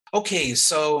Okay,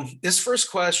 so this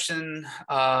first question,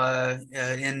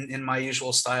 in my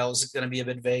usual style, is going to be a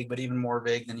bit vague, but even more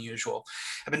vague than usual.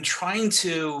 I've been trying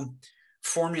to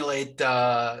formulate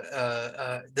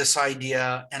this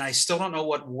idea, and I still don't know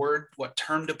what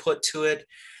term to put to it.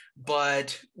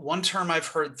 But one term I've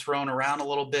heard thrown around a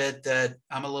little bit that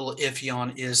I'm a little iffy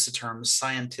on is the term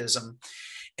scientism.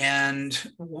 And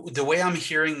the way I'm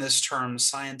hearing this term,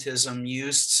 scientism,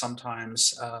 used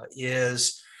sometimes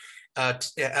is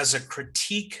as a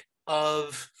critique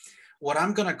of what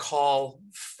I'm going to call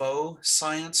faux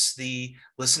science, the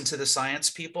listen to the science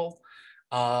people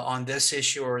on this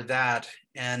issue or that.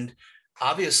 And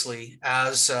obviously,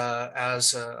 as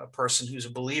a person who's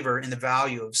a believer in the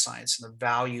value of science and the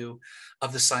value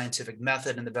of the scientific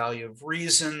method and the value of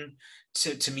reason,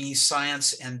 to me,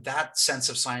 science and that sense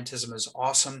of scientism is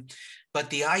awesome. But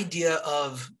the idea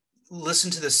of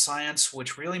listen to the science,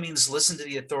 which really means listen to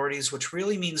the authorities, which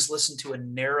really means listen to a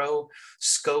narrow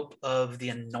scope of the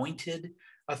anointed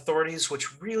authorities,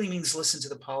 which really means listen to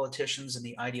the politicians and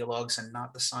the ideologues and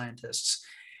not the scientists.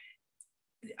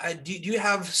 Do you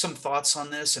have some thoughts on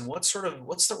this, and what's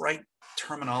the right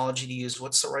terminology to use?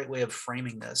 What's the right way of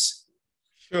framing this?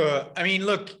 Sure. I mean,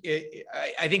 look,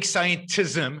 I think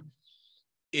scientism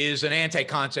is an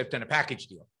anti-concept and a package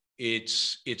deal.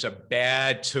 It's a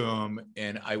bad term,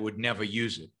 and I would never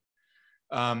use it.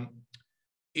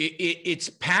 It's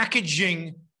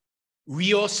packaging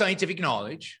real scientific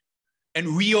knowledge and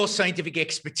real scientific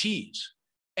expertise.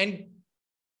 And,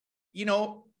 you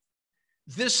know,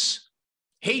 this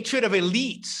hatred of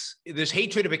elites, this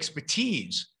hatred of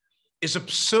expertise is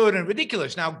absurd and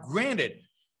ridiculous. Now, granted,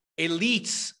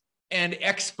 elites and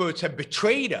experts have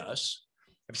betrayed us,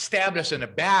 have stabbed us in the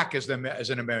back as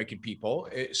an American people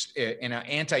in our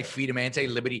anti-freedom,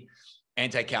 anti-liberty,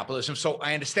 anti-capitalism. So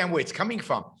I understand where it's coming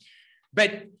from.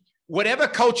 But whatever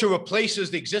culture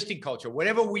replaces the existing culture,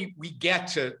 whatever we get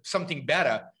to something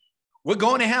better, we're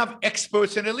going to have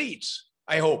experts and elites,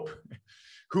 I hope,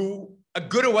 who are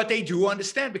good at what they do,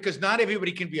 understand, because not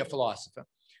everybody can be a philosopher.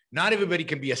 Not everybody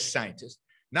can be a scientist.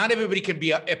 Not everybody can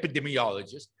be an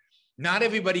epidemiologist. Not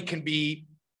everybody can be,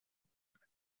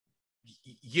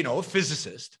 you know, a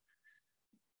physicist.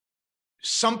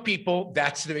 Some people,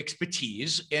 that's their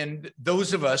expertise. And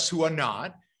those of us who are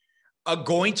not are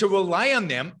going to rely on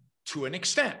them to an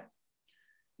extent.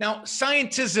 Now,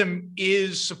 scientism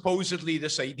is supposedly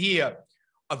this idea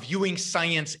of viewing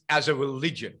science as a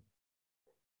religion.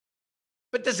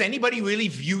 But does anybody really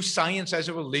view science as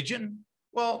a religion?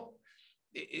 Well,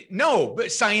 no,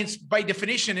 but science by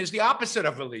definition is the opposite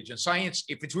of religion. Science,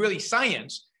 if it's really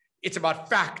science, it's about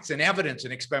facts and evidence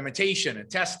and experimentation and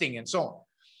testing and so on.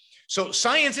 So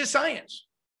science is science.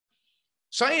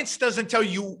 Science doesn't tell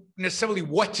you necessarily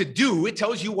what to do. It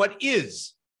tells you what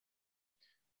is.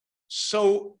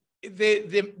 So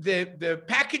the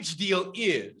package deal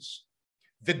is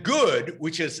the good,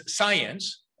 which is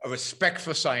science, a respect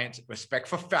for science, respect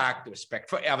for fact, respect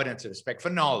for evidence, respect for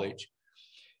knowledge,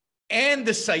 and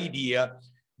this idea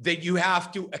that you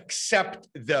have to accept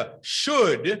the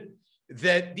should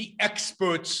that the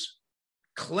experts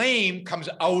claim comes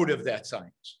out of that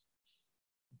science.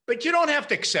 But you don't have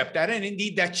to accept that. And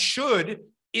indeed, that should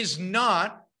is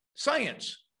not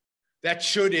science. That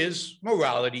should is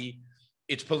morality.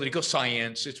 It's political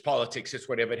science. It's politics. It's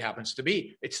whatever it happens to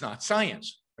be. It's not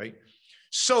science, right?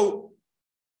 So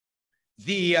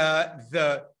the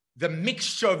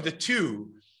mixture of the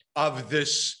two, of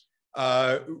this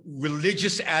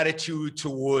religious attitude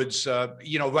towards,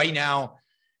 you know, right now,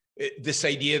 this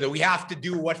idea that we have to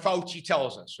do what Fauci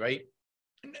tells us, right?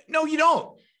 No, you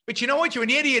don't. But you know what? You're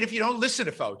an idiot if you don't listen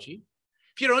to Fauci.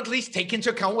 If you don't at least take into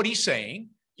account what he's saying.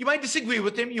 You might disagree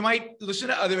with him. You might listen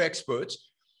to other experts.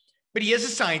 But he is a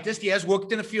scientist. He has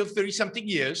worked in the field 30-something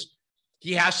years.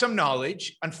 He has some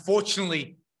knowledge.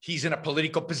 Unfortunately, he's in a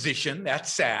political position.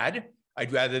 That's sad.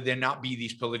 I'd rather there not be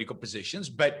these political positions.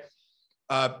 But,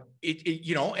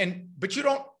 you know, but you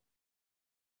don't.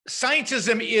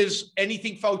 Scientism is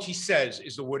anything Fauci says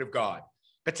is the word of God.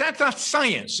 But that's not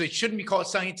science. So it shouldn't be called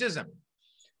scientism.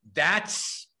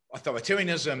 That's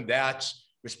authoritarianism. That's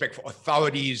respect for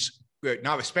authorities.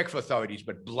 Not respect for authorities,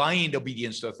 but blind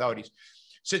obedience to authorities.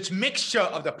 So it's mixture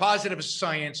of the positives of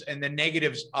science and the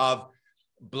negatives of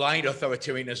blind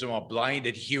authoritarianism or blind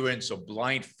adherence or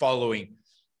blind following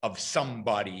of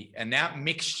somebody. And that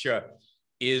mixture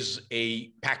is a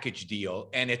package deal.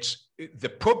 And it's the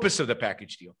purpose of the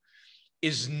package deal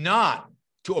is not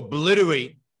to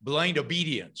obliterate blind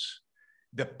obedience.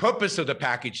 The purpose of the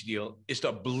package deal is to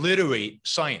obliterate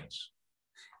science.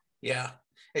 Yeah.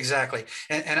 Exactly.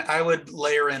 And I would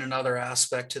layer in another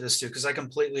aspect to this too, because I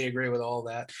completely agree with all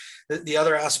that. The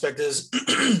other aspect is,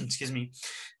 excuse me,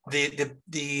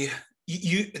 the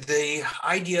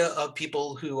idea of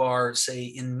people who are, say,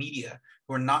 in media,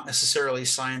 who are not necessarily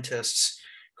scientists,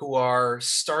 who are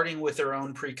starting with their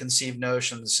own preconceived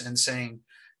notions and saying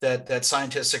that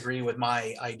scientists agree with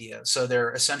my idea. So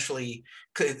they're essentially,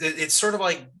 it's sort of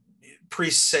like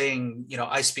priests saying,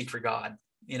 I speak for God.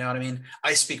 You know what I mean?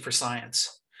 I speak for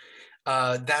science.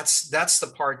 That's the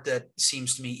part that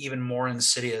seems to me even more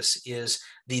insidious, is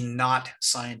the not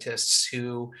scientists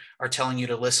who are telling you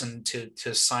to listen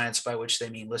to science, by which they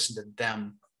mean listen to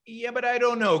them. Yeah, but I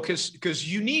don't know, because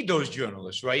you need those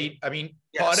journalists, right? I mean,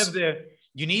 part of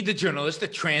you need the journalists to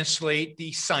translate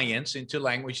the science into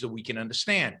language that we can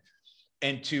understand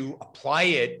and to apply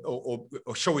it or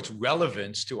show its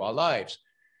relevance to our lives.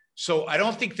 So I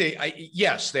don't think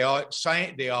yes, they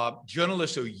are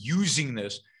journalists who are using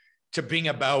this to bring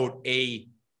about a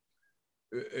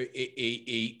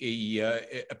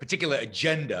particular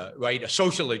agenda, right? A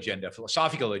social agenda, a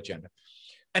philosophical agenda.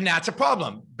 And that's a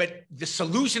problem. But the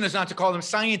solution is not to call them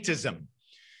scientism.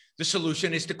 The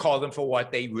solution is to call them for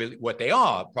what they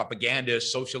are,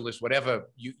 propagandists, socialists, whatever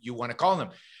you want to call them.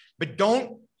 But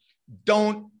don't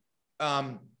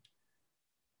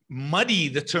muddy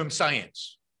the term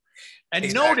science. And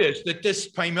exactly. Notice that this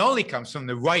primarily comes from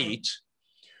the right,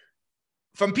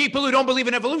 from people who don't believe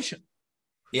in evolution.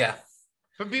 Yeah.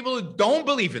 From people who don't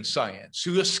believe in science,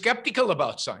 who are skeptical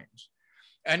about science.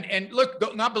 And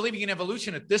look, not believing in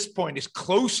evolution at this point is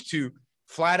close to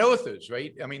flat earthers,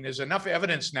 right? I mean, there's enough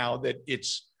evidence now that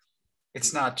it's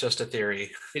not just a theory.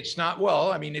 It's not,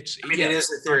 well, I mean, it is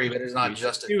a theory, but it's not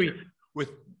just a theory.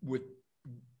 With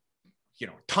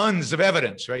tons of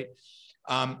evidence, right?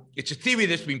 It's a theory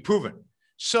that's been proven.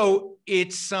 So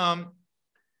it's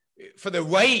for the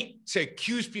right to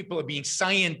accuse people of being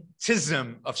scientism,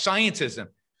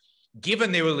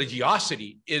 given their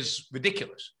religiosity, is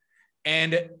ridiculous.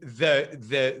 And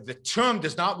the term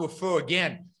does not refer,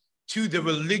 again, to the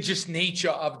religious nature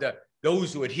of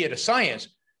those who adhere to science.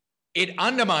 It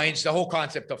undermines the whole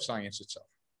concept of science itself,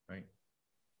 right?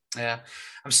 Yeah,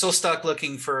 I'm still stuck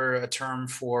looking for a term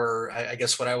for, I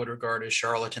guess, what I would regard as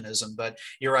charlatanism. But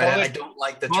you're right, I don't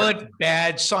like the term. Call it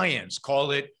bad science.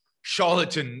 Call it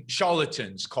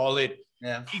charlatans. Call it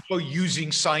people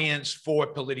using science for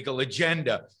political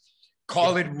agenda.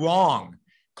 Call it wrong.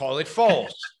 Call it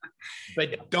false.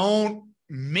 But don't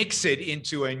mix it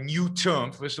into a new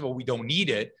term. First of all, we don't need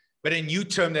it, but a new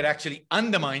term that actually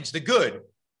undermines the good,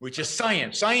 which is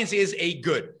science. Science is a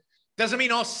good. Doesn't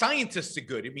mean all scientists are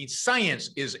good. It means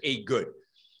science is a good,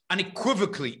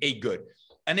 unequivocally a good.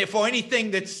 And therefore,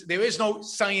 there is no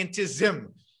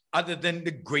scientism other than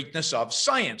the greatness of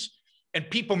science. And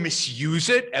people misuse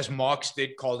it, as Marx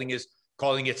did, calling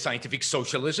it scientific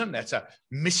socialism. That's a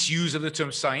misuse of the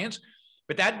term science.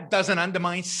 But that doesn't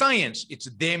undermine science. It's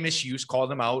their misuse. Call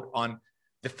them out on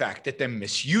the fact that they're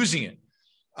misusing it.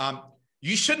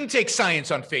 You shouldn't take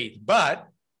science on faith, but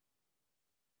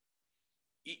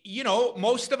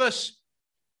most of us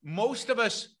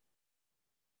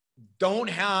don't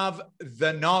have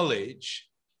the knowledge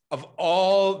of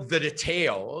all the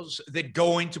details that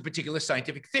go into particular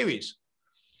scientific theories.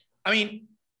 I mean,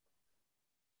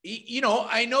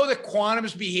 I know that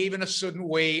quantums behave in a certain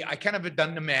way. I kind of have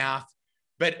done the math,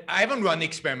 but I haven't run the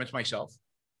experiments myself.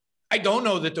 I don't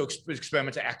know that those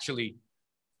experiments are actually,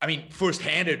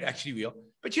 firsthand are actually real.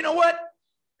 But you know what?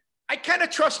 I kind of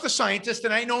trust the scientists,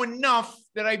 and I know enough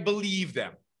that I believe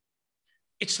them.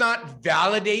 It's not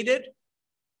validated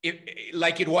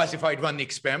like it was if I'd run the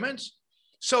experiments.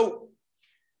 So,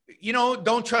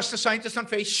 don't trust the scientists on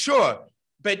faith, sure,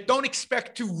 but don't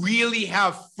expect to really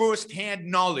have firsthand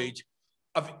knowledge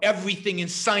of everything in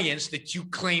science that you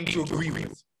claim to agree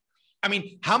with. I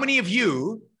mean, how many of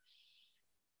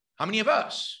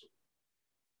us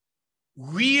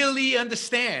really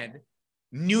understand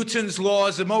Newton's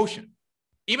laws of motion?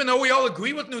 Even though we all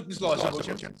agree with Newton's laws of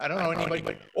motion. I don't know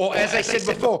anybody. Or as I said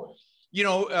before,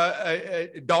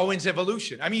 Darwin's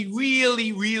evolution. I mean,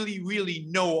 really, really, really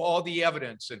know all the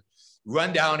evidence and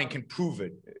run down and can prove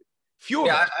it. Few of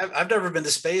us. I've never been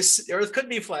to space. The Earth could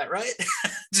be flat, right?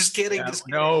 Just kidding. Yeah,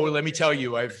 no, let me tell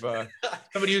you, I've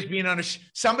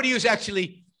somebody who's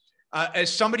actually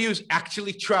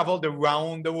traveled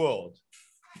around the world,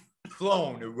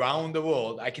 flown around the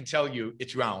world. I can tell you,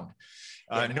 it's round.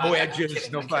 No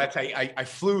edges, no flats. I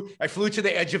flew to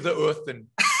the edge of the Earth, and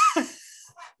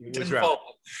It was relevant.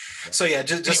 So yeah,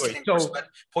 just Anyway, so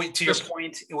point to your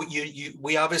point.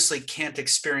 We obviously can't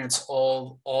experience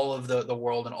all of the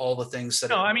world and all the things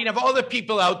that. No, I mean, of all the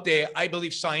people out there, I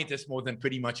believe scientists more than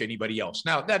pretty much anybody else.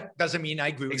 Now, that doesn't mean I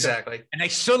agree with exactly them, and I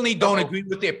certainly don't agree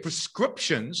with their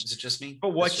prescriptions. Is it just me?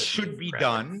 For what should be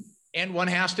done, and one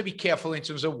has to be careful in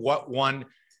terms of what one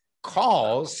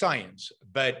calls science.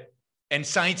 And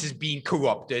science is being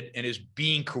corrupted and is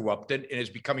being corrupted and is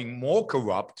becoming more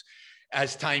corrupt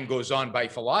as time goes on by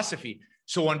philosophy.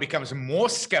 So one becomes more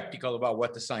skeptical about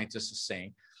what the scientists are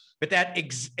saying. But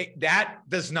that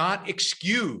does not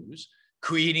excuse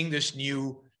creating this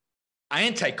new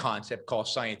anti-concept called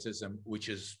scientism, which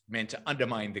is meant to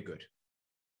undermine the good.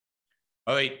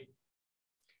 All right.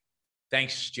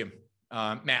 Thanks, Jim.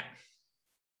 Matt.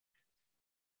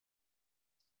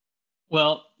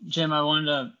 Well, Jim, I wanted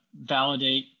to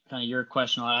validate kind of your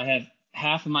question. I have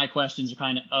half of my questions are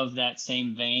kind of that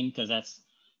same vein, because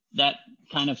that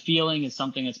kind of feeling is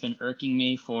something that's been irking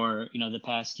me for, the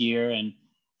past year. And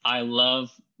I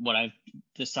love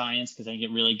the science, because I think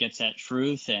it really gets at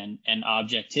truth and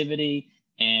objectivity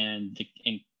and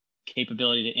the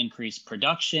capability to increase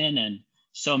production and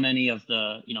so many of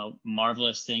the,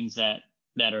 marvelous things that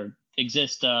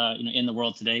exist, in the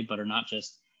world today, but are not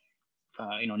just,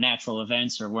 natural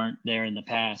events or weren't there in the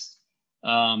past.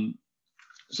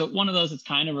 So one of those that's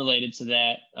kind of related to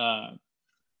that,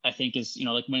 I think is,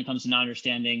 like when it comes to not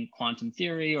understanding quantum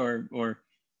theory or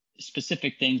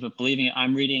specific things, but believing it.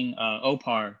 I'm reading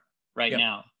OPAR right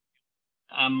now.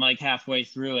 I'm like halfway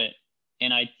through it,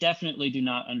 and I definitely do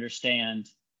not understand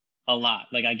a lot.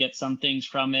 Like I get some things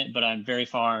from it, but I'm very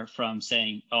far from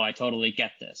saying, oh, I totally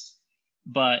get this.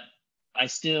 But I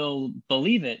still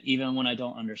believe it even when I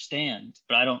don't understand.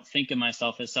 But I don't think of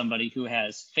myself as somebody who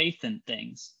has faith in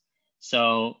things.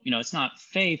 So, it's not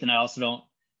faith. And I also don't,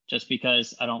 just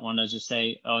because I don't want to just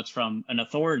say, oh, it's from an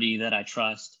authority that I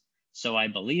trust, so I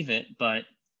believe it. But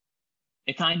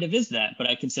it kind of is that. But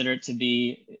I consider it to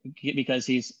be because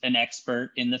he's an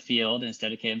expert in the field and has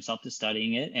dedicated himself to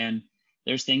studying it. And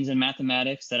there's things in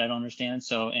mathematics that I don't understand.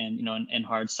 So, and, in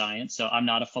hard science. So I'm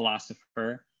not a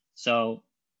philosopher. So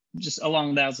just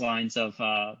along those lines of,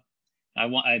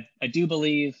 I do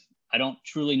believe. I don't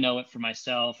truly know it for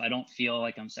myself. I don't feel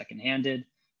like I'm secondhanded,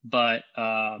 but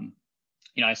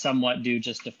I somewhat do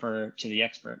just defer to the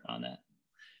expert on that.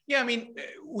 Yeah, I mean,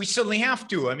 we certainly have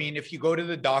to. I mean, if you go to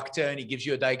the doctor and he gives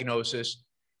you a diagnosis,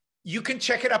 you can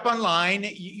check it up online,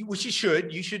 which you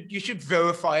should. You should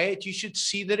verify it. You should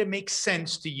see that it makes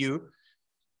sense to you.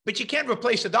 But you can't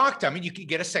replace a doctor. I mean, you can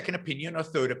get a second opinion or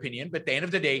third opinion, but at the end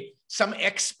of the day, some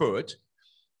expert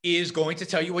is going to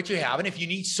tell you what you have. And if you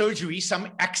need surgery, some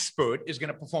expert is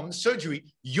going to perform the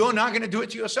surgery. You're not going to do it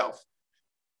to yourself.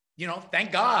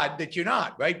 Thank God that you're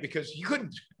not, right? Because you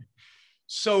couldn't.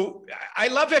 So I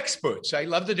love experts. I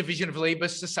love the Division of Labor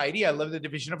Society. I love the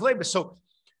Division of Labor. So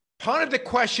part of the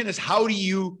question is, how do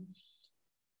you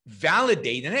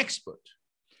validate an expert?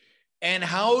 And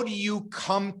how do you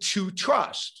come to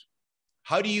trust?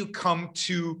 How do you come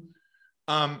to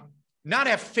not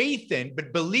have faith in,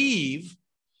 but believe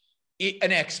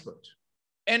an expert?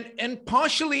 And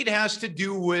partially it has to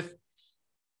do with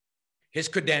his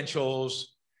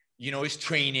credentials, his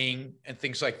training and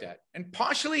things like that. And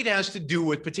partially it has to do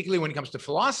with, particularly when it comes to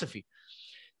philosophy,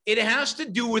 it has to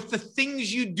do with the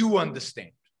things you do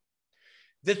understand,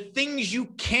 the things you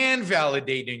can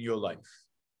validate in your life.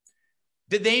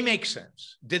 Did they make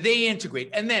sense? Did they integrate?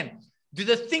 And then, do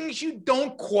the things you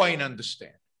don't quite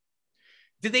understand,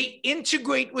 do they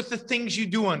integrate with the things you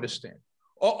do understand?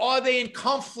 Or are they in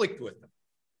conflict with them,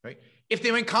 right? If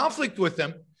they're in conflict with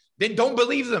them, then don't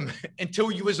believe them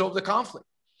until you resolve the conflict.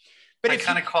 But I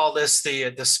kind of call this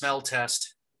the smell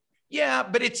test. Yeah,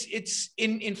 but it's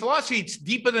in philosophy, it's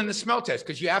deeper than the smell test,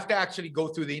 because you have to actually go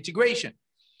through the integration.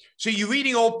 So you're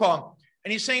reading Opa,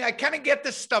 and you're saying, I kind of get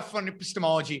this stuff on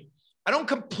epistemology. I don't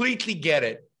completely get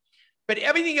it, but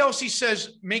everything else he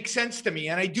says makes sense to me,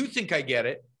 and I do think I get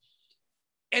it.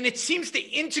 And it seems to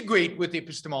integrate with the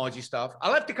epistemology stuff.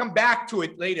 I'll have to come back to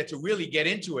it later to really get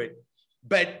into it,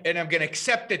 and I'm going to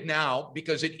accept it now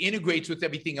because it integrates with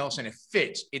everything else and it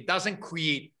fits. It doesn't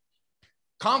create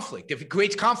conflict. If it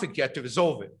creates conflict, you have to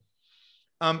resolve it.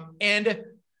 And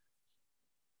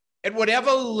at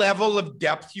whatever level of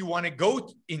depth you want to go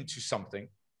into something,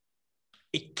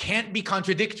 it can't be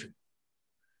contradictory.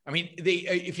 I mean,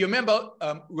 if you remember,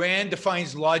 Rand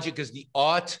defines logic as the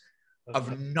art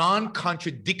of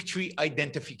non-contradictory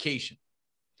identification.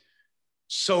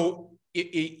 So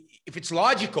if it's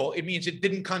logical, it means it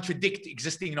didn't contradict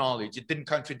existing knowledge. It didn't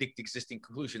contradict existing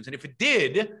conclusions. And if it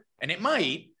did, and it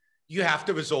might, you have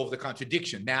to resolve the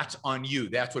contradiction. That's on you.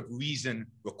 That's what reason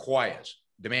requires,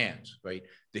 demands, right?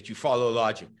 That you follow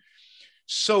logic.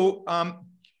 So,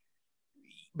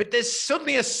 but there's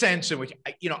certainly a sense in which,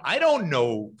 I don't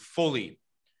know fully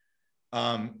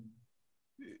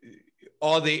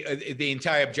all the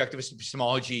entire objectivist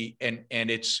epistemology and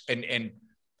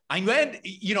Ayn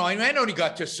Rand only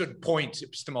got to a certain point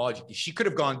epistemologically. She could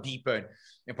have gone deeper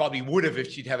and probably would have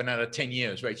if she'd have another 10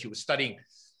 years, right? She was studying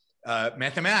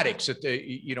mathematics at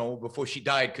before she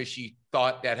died, because she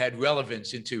thought that had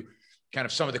relevance into kind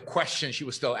of some of the questions she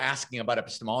was still asking about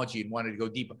epistemology and wanted to go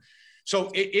deeper.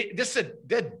 So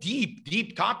they're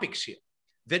deep topics here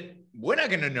that we're not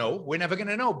going to know. We're never going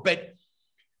to know. But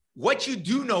what you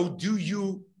do know,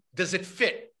 does it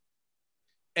fit?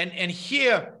 And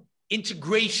here,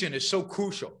 integration is so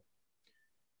crucial.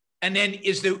 And then,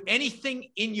 is there anything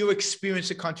in your experience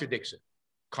that contradicts it,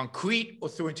 concrete or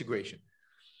through integration?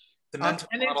 The mental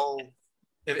model.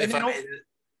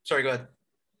 Sorry, go ahead.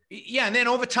 Yeah, and then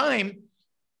over time,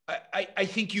 I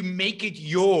think you make it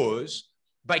yours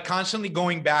by constantly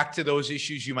going back to those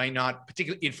issues you might not,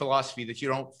 particularly in philosophy, that you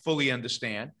don't fully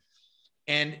understand,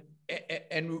 and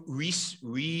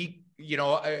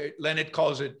Leonard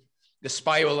calls it the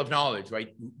spiral of knowledge,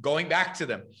 right? Going back to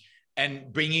them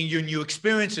and bringing your new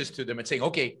experiences to them and saying,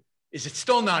 okay, is it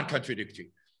still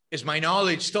non-contradictory? Is my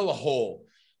knowledge still a whole?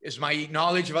 Is my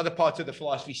knowledge of other parts of the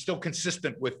philosophy still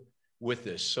consistent with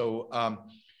this? So,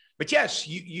 but yes,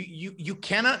 you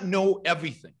cannot know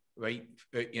everything, right?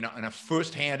 In a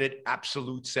first-handed,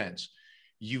 absolute sense.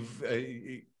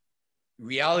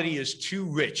 Reality is too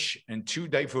rich and too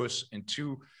diverse and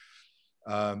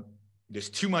there's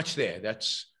too much there.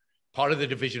 That's part of the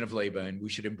division of labor, and we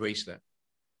should embrace that.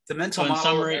 The mental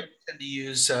model I tend to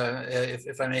use,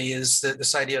 if I may, is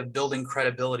this idea of building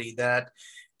credibility. That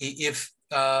if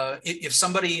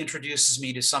somebody introduces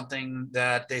me to something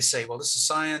that they say, well, this is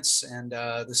science and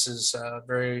this is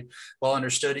very well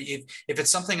understood. If it's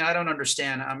something I don't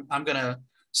understand, I'm going to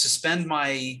suspend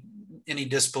any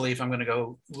disbelief. I'm going to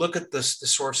go look at the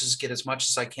sources, get as much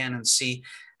as I can, and see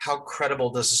how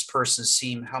credible does this person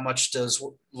seem? How much does,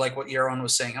 like what Yaron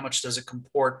was saying, how much does it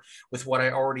comport with what I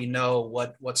already know,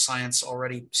 what science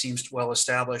already seems well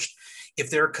established? If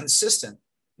they're consistent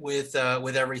with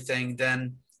everything,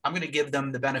 then I'm going to give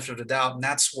them the benefit of the doubt, and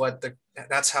that's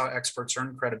how experts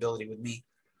earn credibility with me.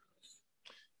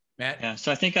 Matt? Yeah,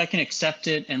 so I think I can accept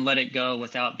it and let it go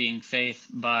without being faith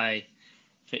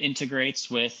if it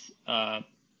integrates with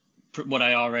what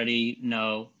I already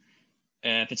know,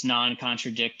 if it's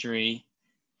non-contradictory,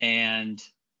 and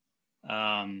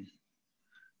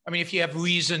if you have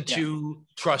reason to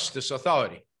trust this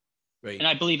authority, right? And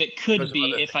I believe it could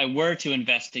be, if I were to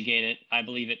investigate it, I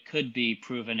believe it could be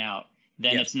proven out.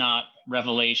 Then it's not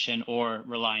revelation or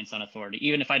reliance on authority.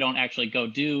 Even if I don't actually go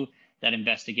do that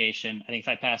investigation, I think if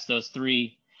I pass those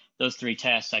three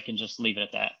tests, I can just leave it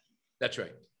at that. That's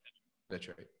right.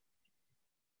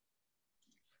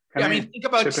 Yeah, think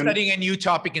about studying a new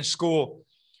topic in school.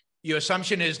 Your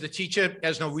assumption is the teacher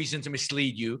has no reason to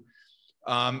mislead you.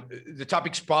 The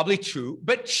topic's probably true,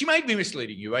 but she might be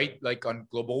misleading you, right? Like on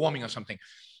global warming or something.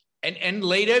 And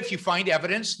later, if you find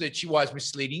evidence that she was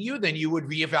misleading you, then you would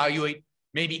reevaluate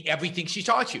maybe everything she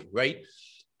taught you, right?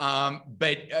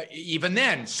 But even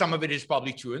then, some of it is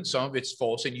probably true and some of it's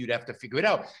false, and you'd have to figure it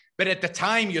out. But at the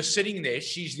time you're sitting there,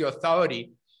 she's the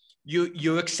authority.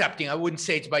 You're accepting. I wouldn't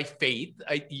say it's by faith.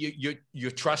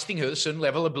 You're trusting her, a certain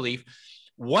level of belief.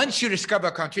 Once you discover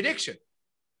a contradiction,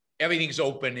 everything's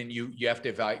open, and you have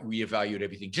to reevaluate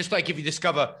everything. Just like if you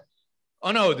discover,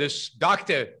 oh no, this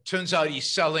doctor turns out he's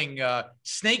selling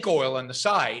snake oil on the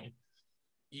side,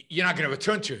 you're not going to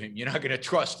return to him. You're not going to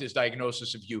trust his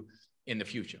diagnosis of you in the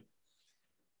future.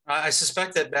 I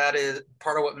suspect that is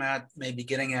part of what Matt may be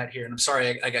getting at here. And I'm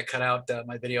sorry I got cut out,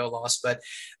 my video lost, but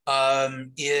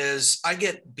is I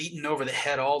get beaten over the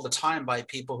head all the time by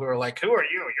people who are like, who are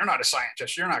you? You're not a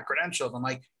scientist. You're not credentialed. I'm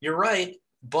like, you're right,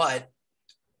 but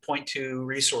point to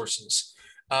resources.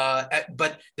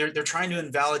 But they're trying to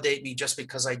invalidate me just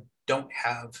because I don't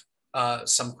have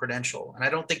some credential. And I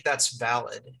don't think that's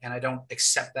valid. And I don't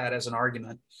accept that as an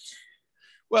argument.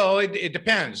 Well, it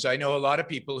depends. I know a lot of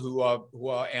people who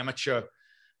are amateur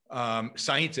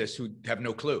scientists who have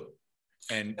no clue,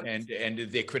 and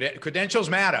their credentials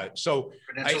matter. So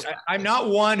I'm not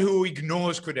one who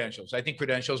ignores credentials. I think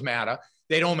credentials matter.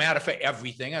 They don't matter for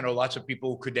everything. I know lots of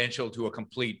people who credentialed to a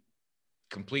complete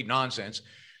nonsense,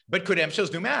 but credentials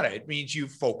do matter. It means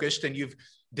you've focused and you've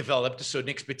developed a certain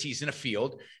expertise in a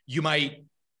field. You might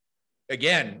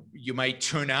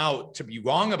turn out to be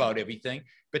wrong about everything,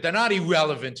 but they're not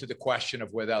irrelevant to the question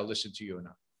of whether I'll listen to you or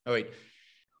not. All right.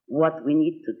 what we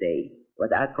need today,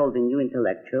 what I call the new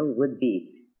intellectual, would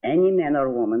be any man or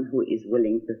woman who is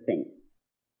willing to think.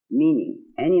 Meaning,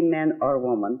 any man or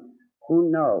woman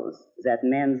who knows that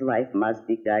man's life must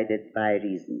be guided by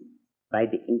reason, by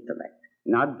the intellect,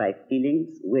 not by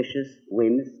feelings, wishes,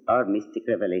 whims, or mystic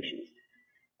revelations.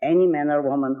 Any man or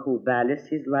woman who values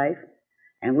his life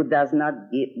and who does not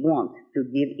want to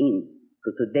give in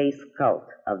to today's cult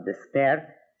of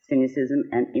despair, cynicism,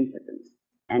 and impotence,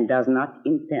 and does not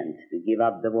intend to give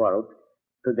up the world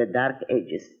to the dark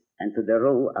ages and to the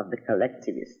rule of the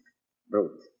collectivist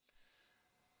brute.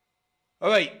 All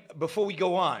right, before we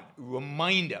go on,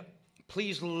 reminder,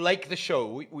 please like the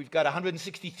show. We've got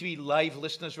 163 live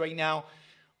listeners right now,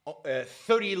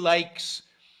 30 likes.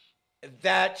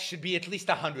 That should be at least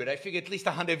 100. I figure at least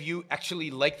 100 of you actually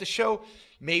like the show.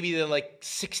 Maybe there are like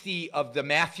 60 of the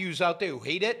Matthews out there who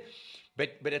hate it,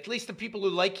 but at least the people who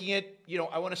are liking it, you know,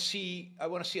 I want to see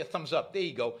a thumbs up. There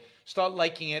you go. Start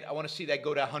liking it. I want to see that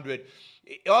go to 100.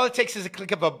 All it takes is a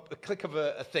click of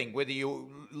a thing, whether you're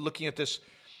looking at this.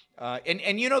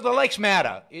 And you know, the likes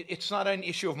matter. It's not an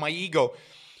issue of my ego.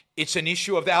 It's an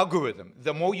issue of the algorithm.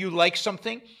 The more you like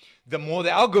something, the more the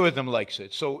algorithm likes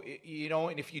it. So, you know,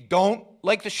 and if you don't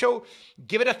like the show,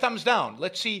 give it a thumbs down.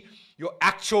 Let's see your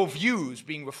actual views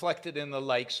being reflected in the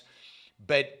likes.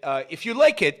 But if you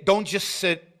like it, don't just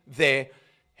sit there.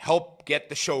 Help get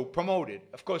the show promoted.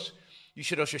 Of course, you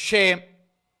should also share,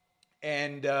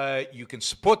 and you can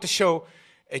support the show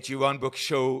at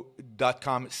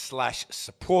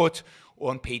JeronBrooksShow.com/support,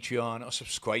 or on Patreon, or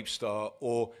Subscribestar,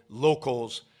 or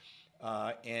Locals,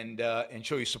 and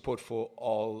show your support for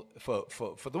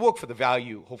the work, for the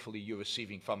value, hopefully, you're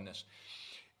receiving from this.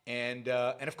 And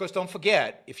of course, don't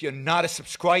forget, if you're not a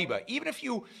subscriber, even if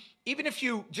you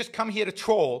just come here to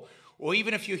troll, or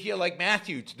even if you're here like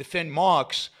Matthew to defend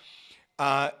Marx,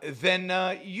 then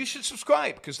you should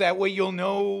subscribe, because that way you'll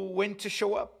know when to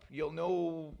show up. You'll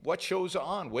know what shows are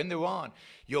on, when they're on.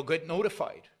 You'll get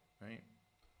notified, right?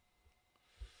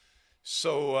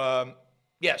 So,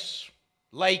 yes,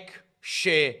 like,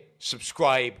 share,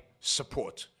 subscribe,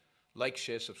 support. Like,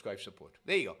 share, subscribe, support.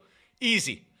 There you go.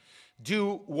 Easy.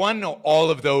 Do one or all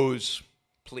of those,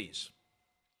 please.